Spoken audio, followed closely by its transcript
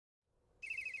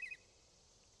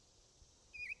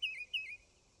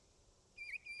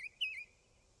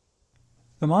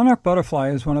The monarch butterfly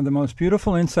is one of the most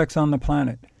beautiful insects on the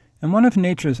planet, and one of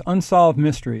nature's unsolved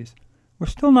mysteries. We're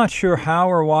still not sure how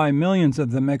or why millions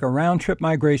of them make a round-trip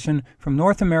migration from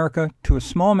North America to a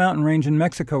small mountain range in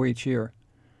Mexico each year.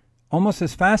 Almost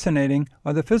as fascinating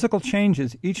are the physical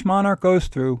changes each monarch goes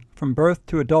through from birth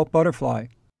to adult butterfly.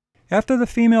 After the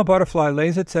female butterfly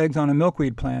lays its eggs on a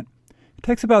milkweed plant, it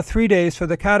takes about 3 days for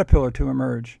the caterpillar to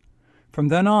emerge. From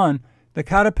then on, the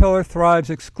caterpillar thrives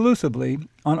exclusively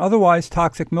on otherwise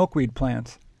toxic milkweed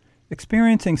plants,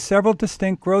 experiencing several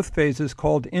distinct growth phases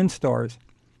called instars,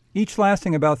 each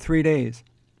lasting about 3 days.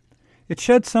 It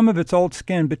sheds some of its old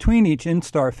skin between each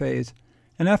instar phase,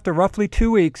 and after roughly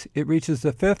 2 weeks, it reaches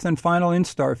the 5th and final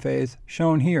instar phase,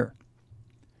 shown here.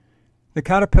 The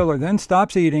caterpillar then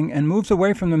stops eating and moves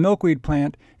away from the milkweed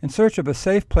plant in search of a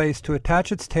safe place to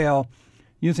attach its tail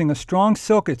using a strong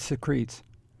silk it secretes.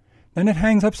 Then it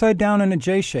hangs upside down in a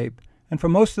J shape, and for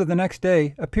most of the next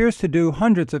day appears to do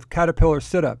hundreds of caterpillar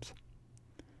sit-ups.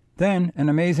 Then an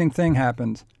amazing thing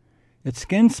happens. Its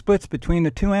skin splits between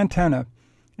the two antennae,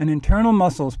 and internal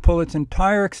muscles pull its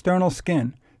entire external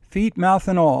skin, feet, mouth,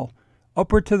 and all,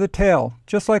 upward to the tail,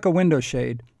 just like a window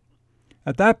shade.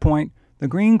 At that point, the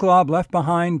green glob left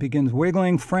behind begins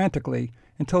wiggling frantically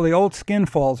until the old skin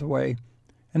falls away,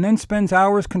 and then spends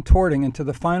hours contorting into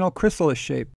the final chrysalis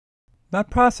shape. That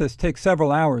process takes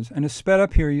several hours and is sped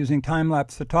up here using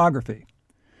time-lapse photography.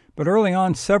 But early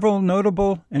on, several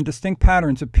notable and distinct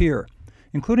patterns appear,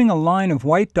 including a line of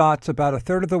white dots about a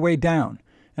third of the way down,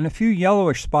 and a few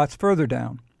yellowish spots further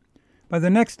down. By the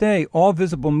next day, all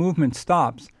visible movement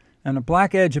stops, and a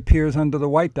black edge appears under the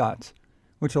white dots,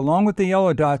 which along with the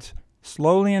yellow dots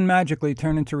slowly and magically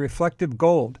turn into reflective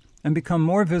gold and become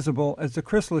more visible as the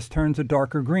chrysalis turns a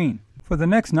darker green. For the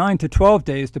next 9 to 12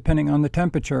 days, depending on the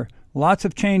temperature, lots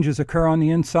of changes occur on the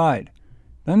inside.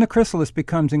 Then the chrysalis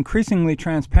becomes increasingly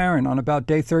transparent on about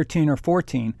day 13 or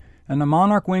 14, and the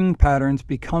monarch wing patterns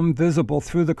become visible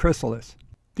through the chrysalis.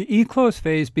 The Eclose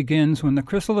phase begins when the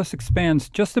chrysalis expands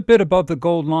just a bit above the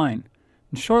gold line,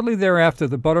 and shortly thereafter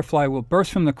the butterfly will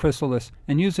burst from the chrysalis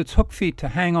and use its hook feet to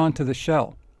hang on to the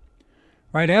shell.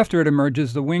 Right after it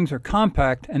emerges, the wings are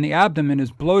compact and the abdomen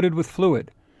is bloated with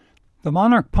fluid. The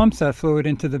monarch pumps that fluid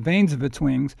into the veins of its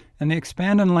wings, and they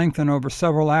expand and lengthen over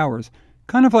several hours,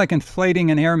 kind of like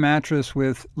inflating an air mattress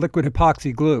with liquid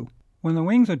epoxy glue. When the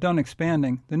wings are done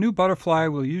expanding, the new butterfly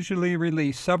will usually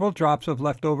release several drops of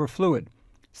leftover fluid,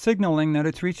 signaling that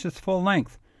it's reached its full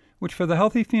length, which for the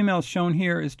healthy females shown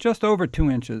here is just over 2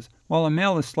 inches, while a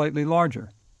male is slightly larger.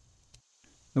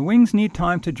 The wings need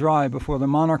time to dry before the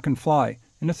monarch can fly,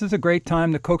 and this is a great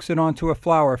time to coax it onto a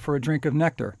flower for a drink of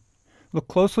nectar. Look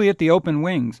closely at the open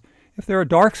wings. If there are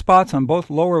dark spots on both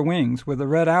lower wings where the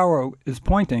red arrow is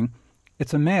pointing,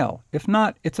 it's a male. If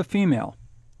not, it's a female.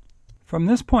 From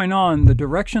this point on, the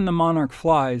direction the monarch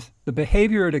flies, the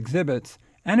behavior it exhibits,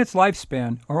 and its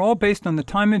lifespan are all based on the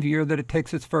time of year that it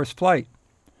takes its first flight.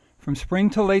 From spring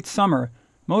to late summer,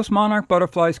 most monarch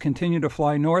butterflies continue to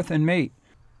fly north and mate.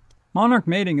 Monarch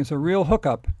mating is a real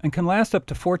hookup and can last up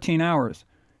to 14 hours.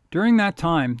 During that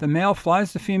time, the male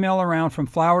flies the female around from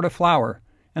flower to flower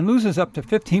and loses up to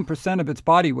 15% of its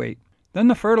body weight. Then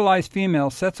the fertilized female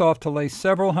sets off to lay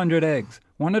several hundred eggs,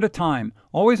 one at a time,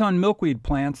 always on milkweed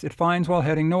plants it finds while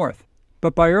heading north.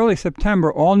 But by early September,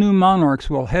 all new monarchs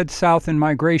will head south in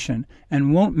migration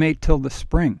and won't mate till the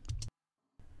spring.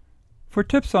 For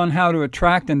tips on how to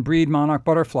attract and breed monarch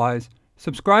butterflies,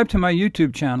 subscribe to my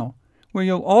YouTube channel, where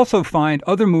you'll also find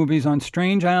other movies on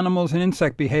strange animals and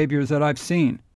insect behaviors that I've seen.